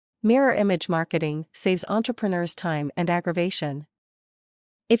Mirror image marketing saves entrepreneurs time and aggravation.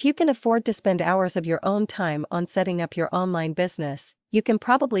 If you can afford to spend hours of your own time on setting up your online business, you can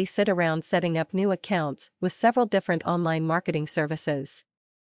probably sit around setting up new accounts with several different online marketing services.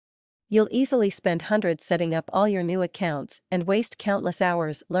 You'll easily spend hundreds setting up all your new accounts and waste countless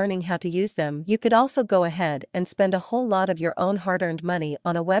hours learning how to use them. You could also go ahead and spend a whole lot of your own hard-earned money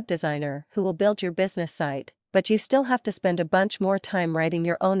on a web designer who will build your business site, but you still have to spend a bunch more time writing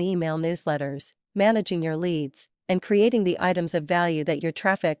your own email newsletters, managing your leads, and creating the items of value that your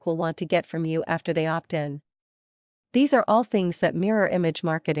traffic will want to get from you after they opt in. These are all things that mirror image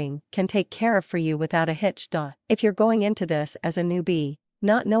marketing can take care of for you without a hitch. If you're going into this as a newbie,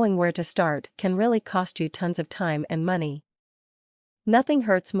 not knowing where to start can really cost you tons of time and money. Nothing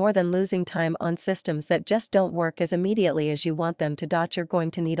hurts more than losing time on systems that just don't work as immediately as you want them to. You're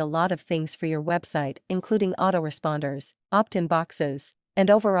going to need a lot of things for your website, including autoresponders, opt-in boxes, and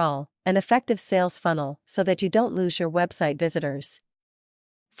overall, an effective sales funnel so that you don't lose your website visitors.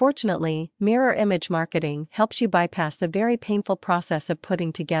 Fortunately, mirror image marketing helps you bypass the very painful process of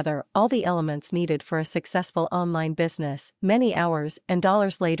putting together all the elements needed for a successful online business. Many hours and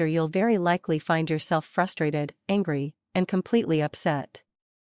dollars later, you'll very likely find yourself frustrated, angry, and completely upset.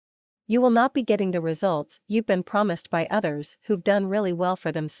 You will not be getting the results you've been promised by others who've done really well for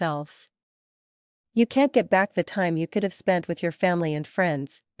themselves. You can't get back the time you could have spent with your family and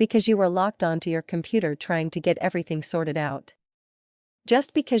friends because you were locked onto your computer trying to get everything sorted out.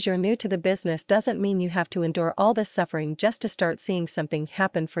 Just because you're new to the business doesn't mean you have to endure all this suffering just to start seeing something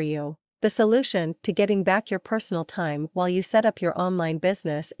happen for you. The solution to getting back your personal time while you set up your online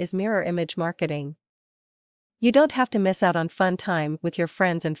business is mirror image marketing. You don't have to miss out on fun time with your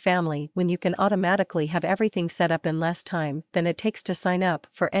friends and family when you can automatically have everything set up in less time than it takes to sign up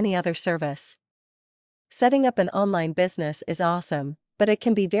for any other service. Setting up an online business is awesome, but it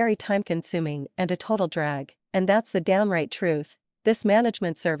can be very time-consuming and a total drag, and that's the downright truth. This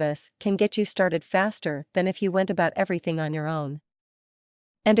management service can get you started faster than if you went about everything on your own.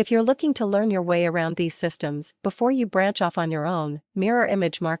 And if you're looking to learn your way around these systems before you branch off on your own, mirror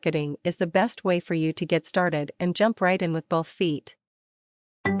image marketing is the best way for you to get started and jump right in with both feet.